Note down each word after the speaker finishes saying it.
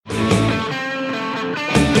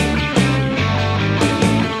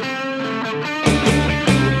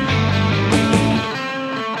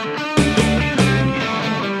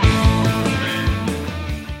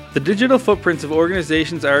The digital footprints of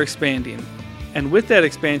organizations are expanding, and with that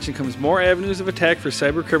expansion comes more avenues of attack for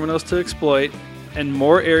cyber criminals to exploit and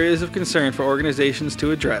more areas of concern for organizations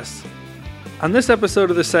to address. On this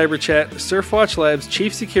episode of the Cyber Chat, Surfwatch Labs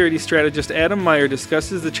Chief Security Strategist Adam Meyer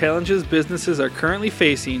discusses the challenges businesses are currently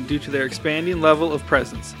facing due to their expanding level of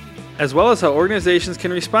presence, as well as how organizations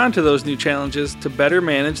can respond to those new challenges to better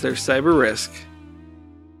manage their cyber risk.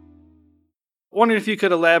 Wondering if you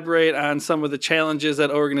could elaborate on some of the challenges that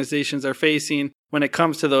organizations are facing when it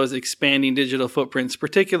comes to those expanding digital footprints,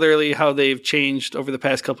 particularly how they've changed over the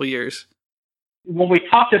past couple of years. When we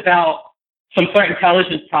talked about some threat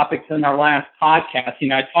intelligence topics in our last podcast,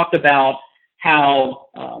 I talked about how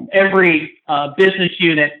every business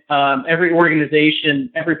unit, every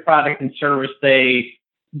organization, every product and service they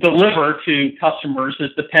deliver to customers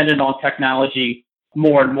is dependent on technology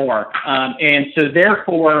more and more. And so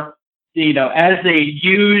therefore, as they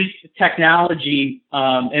use technology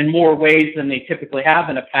in more ways than they typically have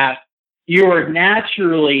in the past, you are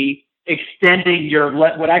naturally extending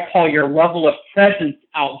what I call your level of presence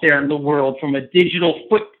out there in the world from a digital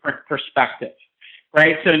footprint perspective,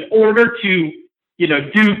 right? So in order to,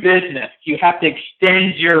 do business, you have to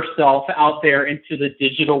extend yourself out there into the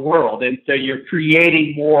digital world. And so you're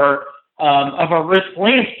creating more of a risk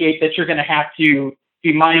landscape that you're going to have to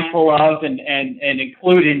be mindful of and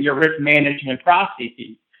include in your risk management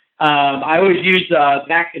processes. I always use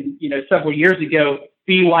back in, several years ago,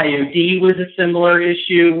 BYOD was a similar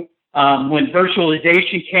issue. When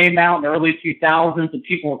virtualization came out in the early 2000s and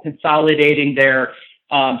people were consolidating their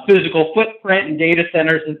physical footprint and data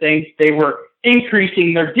centers and things, they were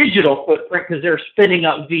increasing their digital footprint because they're spinning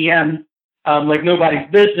up VMs like nobody's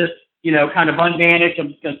business, kind of unmanaged. I'm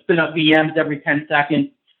just going to spin up VMs every 10 seconds.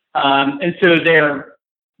 And so their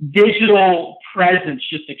digital presence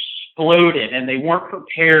just exploded, and they weren't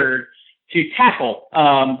prepared to tackle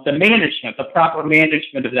the proper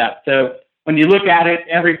management of that. So when you look at it,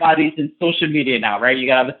 everybody's in social media now, right? You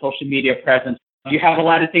got to have a social media presence. You have a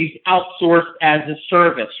lot of things outsourced as a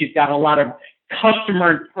service. You've got a lot of customer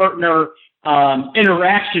and partner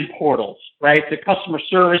interaction portals, right? The customer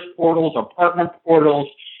service portals or partner portals.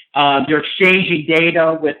 You're exchanging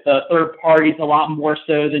data with third parties a lot more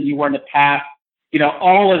so than you were in the past.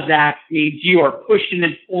 All of that means you are pushing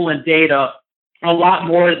and pulling data a lot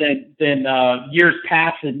more than years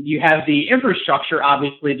past, and you have the infrastructure,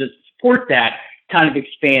 obviously, to support that kind of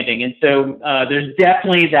expanding. And so there's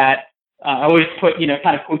definitely that, I always put,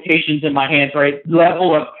 kind of quotations in my hands, right?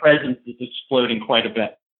 Level of presence is exploding quite a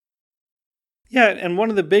bit. Yeah, and one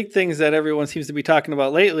of the big things that everyone seems to be talking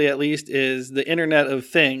about lately, at least, is the Internet of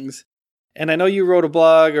Things. And I know you wrote a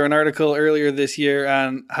blog or an article earlier this year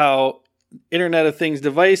on how Internet of Things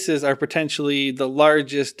devices are potentially the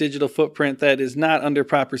largest digital footprint that is not under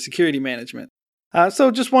proper security management.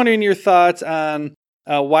 So just wondering your thoughts on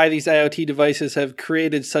why these IoT devices have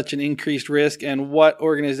created such an increased risk and what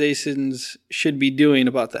organizations should be doing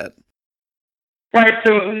about that. Right.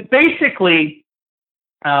 So basically,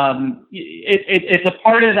 it's a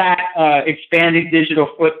part of that expanding digital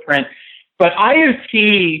footprint. But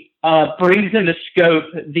IoT brings into scope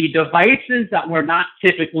the devices that were not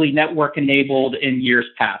typically network enabled in years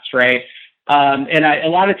past, right? And a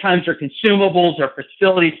lot of times they're consumables or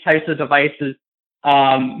facilities types of devices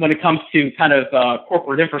when it comes to kind of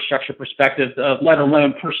corporate infrastructure perspective, let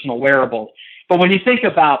alone personal wearables. But when you think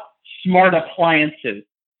about smart appliances,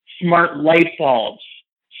 smart light bulbs,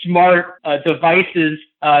 smart devices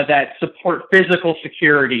that support physical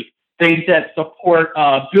security, things that support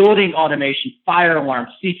building automation, fire alarms,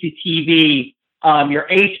 CCTV, your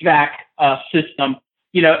HVAC system.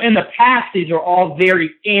 In the past, these are all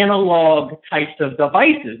very analog types of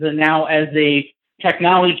devices. And now as the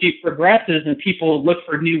technology progresses and people look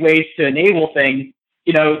for new ways to enable things,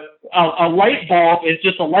 a light bulb is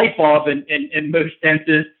just a light bulb in most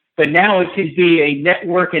senses, but now it could be a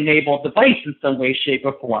network-enabled device in some way, shape,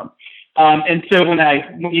 or form. And so when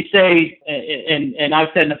you say, and I've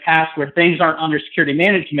said in the past, where things aren't under security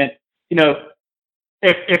management,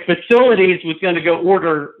 if facilities was going to go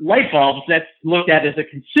order light bulbs, that's looked at as a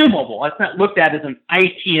consumable. That's not looked at as an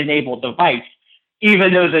IT-enabled device,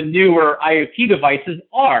 even though the newer IoT devices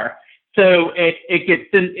are. So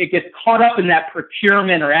it gets caught up in that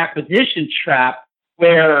procurement or acquisition trap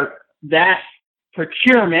where that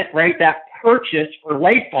procurement, right, that purchase for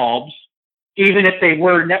light bulbs, even if they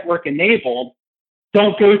were network enabled,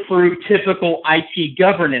 don't go through typical IT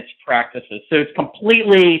governance practices. So it's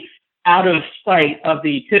completely out of sight of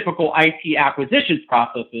the typical IT acquisition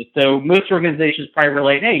processes. So most organizations probably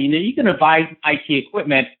relate, hey, you can buy IT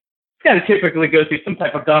equipment. It's got to typically go through some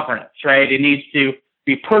type of governance, right? It needs to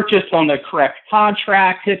be purchased on the correct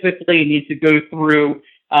contract. Typically, it needs to go through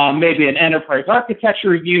maybe an enterprise architecture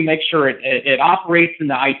review, make sure it operates in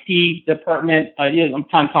the IT department. I'm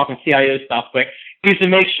kind of talking CIO stuff, but it needs to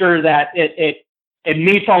make sure that it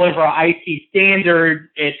meets all of our IT standards.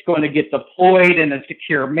 It's going to get deployed in a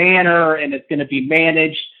secure manner, and it's going to be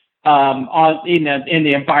managed in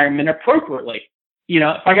the environment appropriately.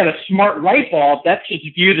 If I got a smart light bulb, that's just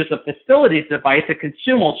viewed as a facilities device, a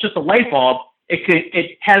consumable. It's just a light bulb.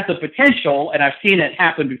 It has the potential, and I've seen it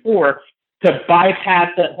happen before, to bypass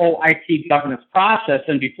that whole IT governance process.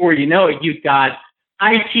 And before you know it, you've got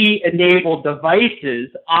IT-enabled devices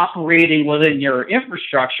operating within your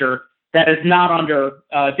infrastructure that is not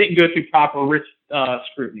didn't go through proper risk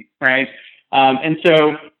scrutiny, right? And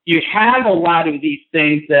so you have a lot of these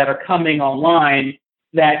things that are coming online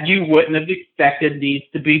that you wouldn't have expected needs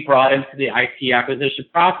to be brought into the IT acquisition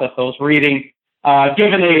process. I was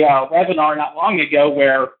given a webinar not long ago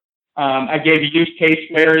where I gave a use case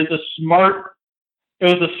where it was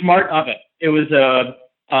a smart oven. It was a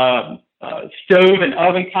stove and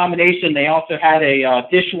oven combination. They also had a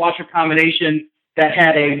dishwasher combination that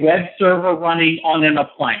had a web server running on an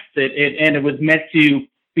appliance. And it was meant to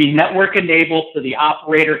be network enabled so the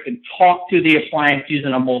operator can talk to the appliance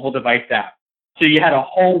using a mobile device app. So you had a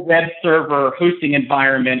whole web server hosting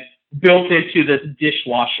environment built into this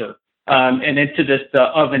dishwasher and into this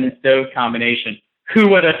oven and stove combination. Who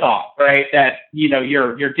would have thought, right, that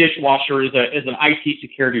your dishwasher is an IT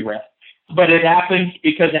security risk? But it happened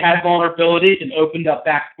because it had vulnerabilities and opened up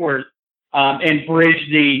backdoors and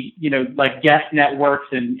bridged the like guest networks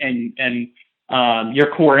and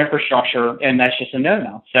your core infrastructure, and that's just a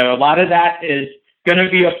no-no. So a lot of that is going to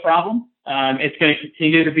be a problem. It's going to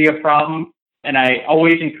continue to be a problem. And I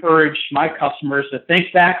always encourage my customers to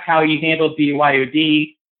think back how you handled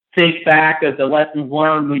BYOD, think back of the lessons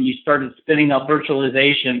learned when you started spinning up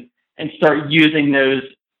virtualization, and start using those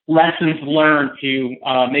lessons learned to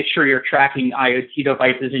make sure you're tracking IoT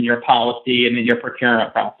devices in your policy and in your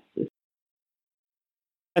procurement processes.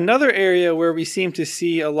 Another area where we seem to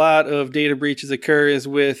see a lot of data breaches occur is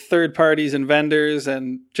with third parties and vendors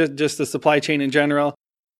and just the supply chain in general.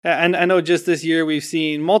 And I know just this year we've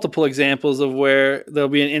seen multiple examples of where there'll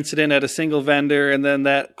be an incident at a single vendor, and then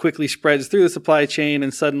that quickly spreads through the supply chain,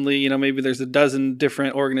 and suddenly, maybe there's a dozen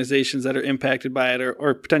different organizations that are impacted by it,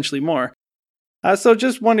 or potentially more. So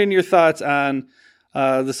just wondering your thoughts on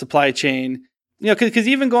the supply chain. Because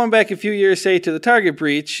even going back a few years, say, to the Target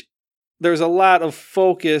breach, there was a lot of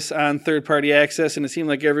focus on third-party access, and it seemed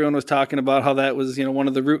like everyone was talking about how that was, one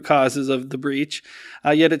of the root causes of the breach.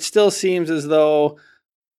 Yet it still seems as though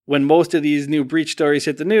when most of these new breach stories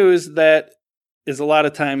hit the news, that is a lot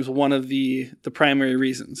of times one of the primary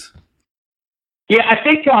reasons. Yeah, I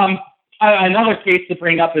think another case to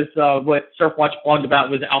bring up is what Surfwatch blogged about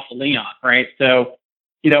was Alpha Leon, right? So,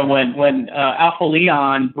 when Alpha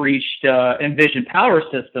Leon breached Envision Power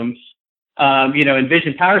Systems,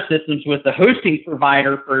 Envision Power Systems was the hosting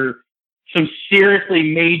provider for some seriously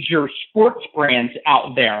major sports brands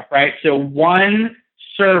out there, right? So one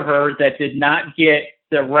server that did not get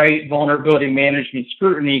the right vulnerability management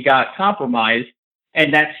scrutiny got compromised,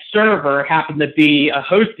 and that server happened to be a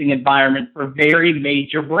hosting environment for very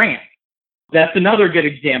major brands. That's another good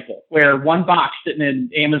example where one box sitting in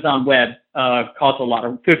Amazon Web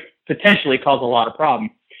could potentially cause a lot of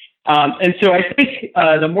problems. And so I think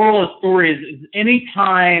the moral of the story is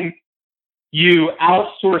anytime you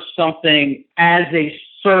outsource something as a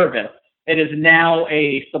service, it is now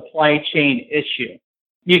a supply chain issue.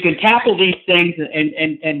 You can tackle these things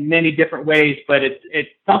in many different ways, but it's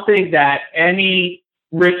something that any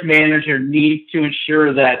risk manager needs to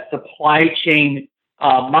ensure that supply chain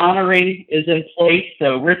monitoring is in place.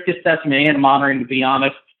 So risk assessment and monitoring, to be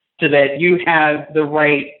honest, so that you have the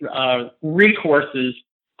right recourses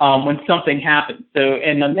when something happens. So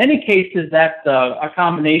in many cases, that's a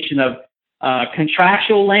combination of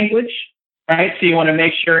contractual language, right? So you want to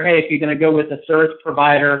make sure, hey, if you're going to go with a service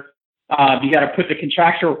provider, you got to put the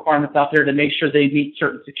contractual requirements out there to make sure they meet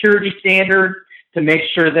certain security standards, to make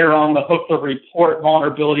sure they're on the hook to report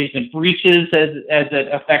vulnerabilities and breaches as it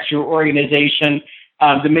affects your organization,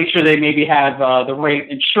 to make sure they maybe have the right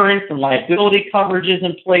insurance and liability coverages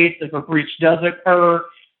in place if a breach does occur.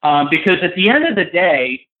 Because at the end of the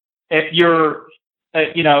day, if you're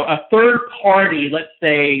a third party, let's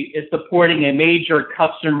say, is supporting a major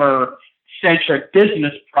customer-centric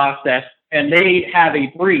business process and they have a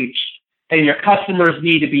breach, and your customers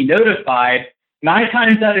need to be notified, 9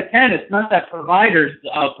 times out of 10, it's not that provider's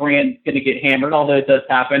brand going to get hammered, although it does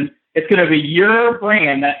happen. It's going to be your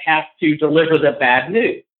brand that has to deliver the bad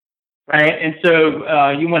news, right? And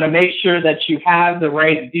so you want to make sure that you have the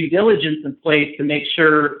right due diligence in place to make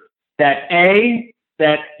sure that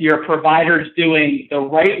that your provider is doing the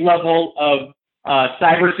right level of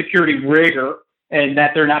cybersecurity rigor and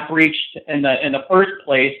that they're not breached in the first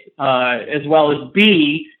place, as well as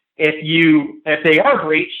B, if they are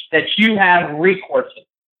breached, that you have recourses,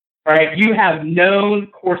 right? You have known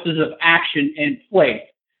courses of action in place.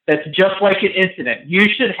 That's just like an incident. You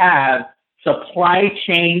should have supply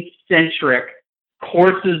chain centric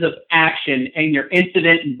courses of action in your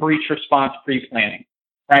incident and breach response pre-planning,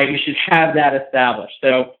 right? You should have that established.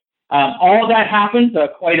 So all of that happens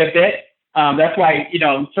quite a bit. That's why,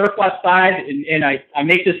 on SurfWatch side, and I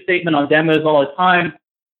make this statement on demos all the time,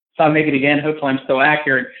 so I'll make it again. Hopefully I'm still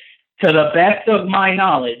accurate. To the best of my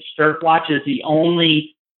knowledge, SurfWatch is the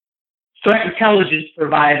only threat intelligence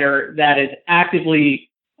provider that is actively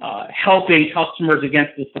helping customers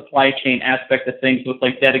against the supply chain aspect of things with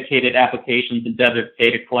like dedicated applications and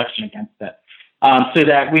dedicated collection against it, so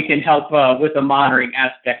that we can help with the monitoring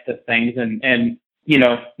aspect of things and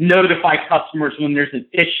notify customers when there's an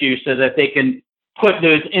issue so that they can put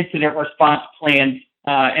those incident response plans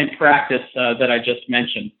in practice that I just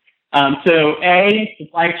mentioned. So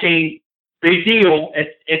supply chain, big deal.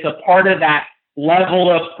 It's a part of that level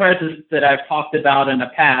of presence that I've talked about in the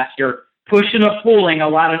past. You're pushing and pulling a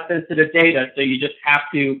lot of sensitive data, so you just have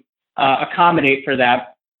to accommodate for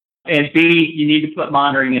that. And B, you need to put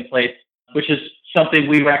monitoring in place, which is something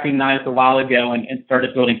we recognized a while ago and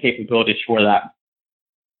started building capabilities for that.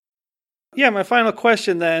 Yeah, my final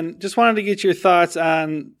question then, just wanted to get your thoughts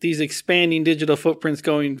on these expanding digital footprints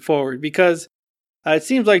going forward, because it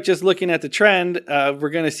seems like just looking at the trend,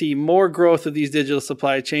 we're going to see more growth of these digital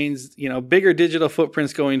supply chains, bigger digital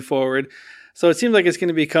footprints going forward. So it seems like it's going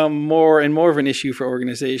to become more and more of an issue for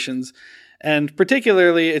organizations. And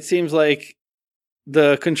particularly, it seems like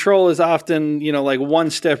the control is often, like one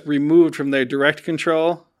step removed from their direct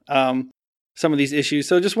control, some of these issues.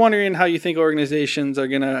 So just wondering how you think organizations are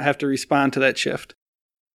going to have to respond to that shift.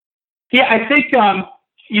 Yeah, I think,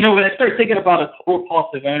 when I start thinking about a total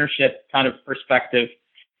cost of ownership kind of perspective,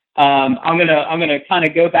 I'm gonna kind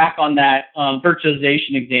of go back on that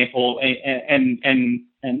virtualization example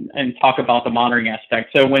and talk about the monitoring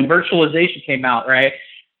aspect. So when virtualization came out, right,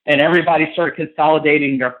 and everybody started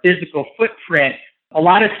consolidating their physical footprint, a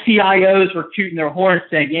lot of CIOs were tooting their horns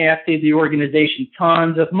saying, "Yeah, I saved the organization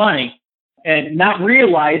tons of money," and not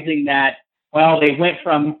realizing that, well, they went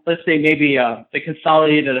from, let's say maybe they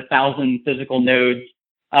consolidated 1,000 physical nodes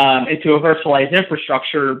into a virtualized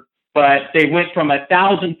infrastructure, but they went from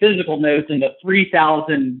 1,000 physical nodes into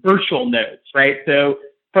 3,000 virtual nodes, right? So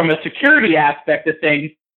from a security aspect of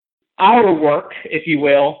things, our work, if you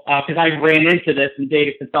will, because I ran into this in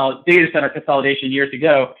data center consolidation years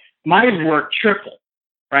ago, my work tripled,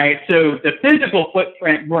 right? So the physical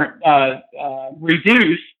footprint weren't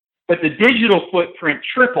reduced, but the digital footprint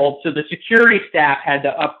tripled. So the security staff had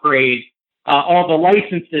to upgrade all the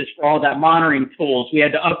licenses for all that monitoring tools. We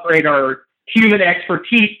had to upgrade our human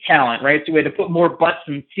expertise talent, right? So we had to put more butts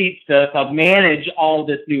in seats to manage all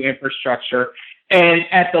this new infrastructure. And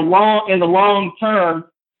in the long term,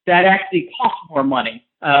 that actually cost more money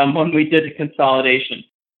when we did the consolidation.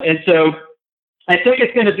 And so I think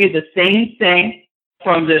it's going to be the same thing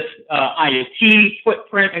from this IoT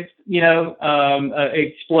footprint,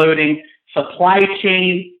 exploding, supply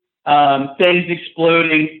chain things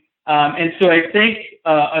exploding. And so I think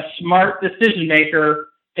a smart decision maker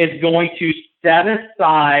is going to set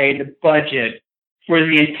aside budget for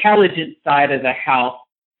the intelligence side of the house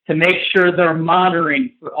to make sure they're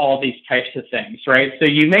monitoring for all these types of things, right? So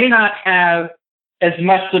you may not have as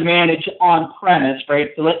much to manage on premise, right?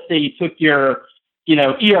 So let's say you took your,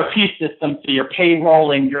 ERP system, so your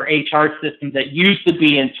payrolling, your HR systems that used to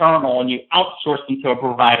be internal, and you outsource them to a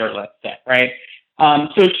provider, let's say, right?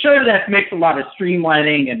 So sure, that makes a lot of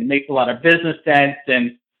streamlining and makes a lot of business sense,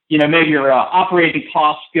 and maybe your operating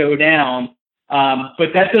costs go down,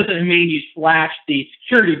 but that doesn't mean you slash the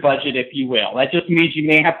security budget, if you will. That just means you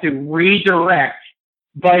may have to redirect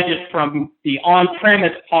budget from the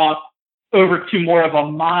on-premise cost over to more of a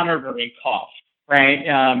monitoring cost, right?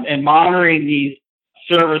 And monitoring these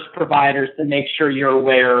service providers to make sure you're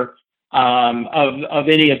aware of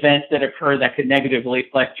any events that occur that could negatively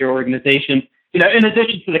affect your organization. In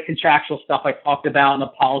addition to the contractual stuff I talked about and the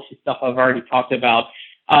policy stuff I've already talked about.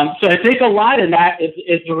 So I think a lot of that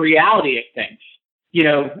is the reality of things.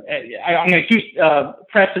 I'm going to keep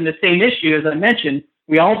pressing the same issue as I mentioned.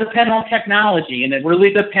 We all depend on technology, and it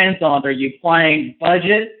really depends on, are you applying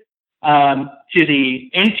budget to the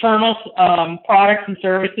internal products and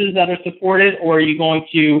services that are supported, or are you going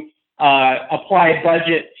to apply a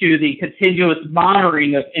budget to the continuous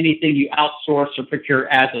monitoring of anything you outsource or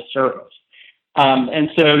procure as a service. And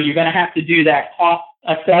so you're going to have to do that cost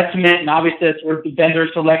assessment, and obviously that's where the vendor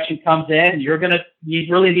selection comes in. You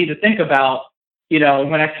really need to think about, when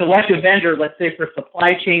I select a vendor, let's say for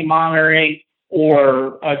supply chain monitoring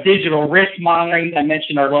or digital risk monitoring. I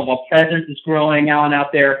mentioned our level of presence is growing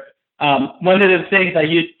out there. One of the things I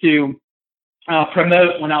used to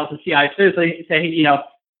promote when I was a CISO, say,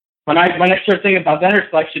 when I start thinking about vendor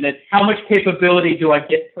selection, it's how much capability do I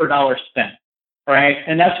get per dollar spent, right?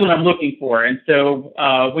 And that's what I'm looking for. And so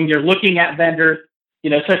when you're looking at vendors,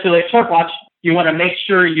 especially like SurfWatch, you want to make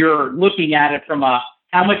sure you're looking at it from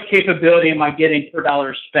how much capability am I getting per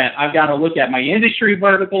dollar spent? I've got to look at my industry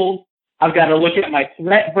verticals. I've got to look at my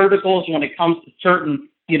threat verticals when it comes to certain,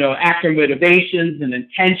 actor motivations and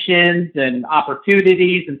intentions and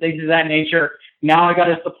opportunities and things of that nature. Now I got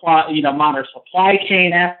to monitor supply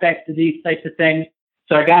chain aspects of these types of things.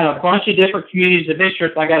 So I got a bunch of different communities of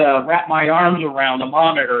interest. I got to wrap my arms around to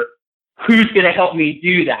monitor who's going to help me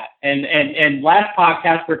do that. And last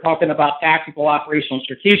podcast, we're talking about tactical, operational,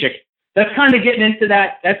 strategic. That's kind of getting into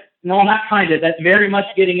that. That's very much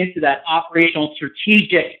getting into that operational,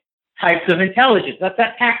 strategic types of intelligence. That's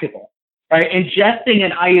that tactical, right? Ingesting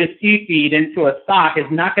an IoT feed into a SOC is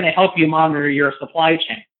not going to help you monitor your supply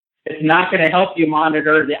chain. It's not going to help you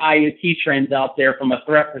monitor the IoT trends out there from a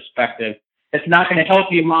threat perspective. It's not going to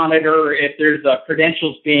help you monitor if there's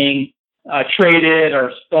credentials being traded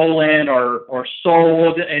or stolen or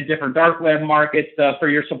sold in different dark web markets for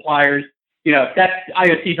your suppliers.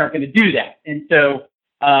 IoTs aren't going to do that. And so,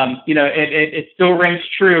 it still rings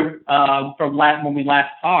true from when we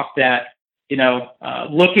last talked that,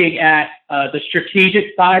 looking at the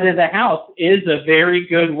strategic side of the house is a very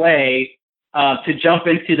good way to jump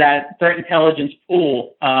into that threat intelligence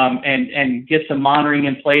pool and get some monitoring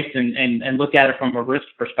in place and look at it from a risk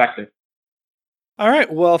perspective. All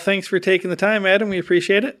right. Well, thanks for taking the time, Adam. We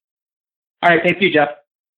appreciate it. All right. Thank you, Jeff.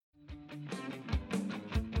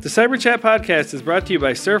 The Cyber Chat podcast is brought to you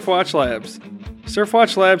by SurfWatch Labs.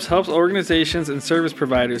 SurfWatch Labs helps organizations and service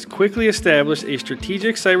providers quickly establish a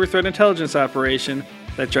strategic cyber threat intelligence operation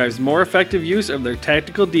that drives more effective use of their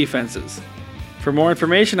tactical defenses. For more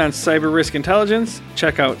information on cyber risk intelligence,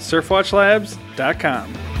 check out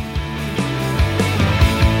surfwatchlabs.com.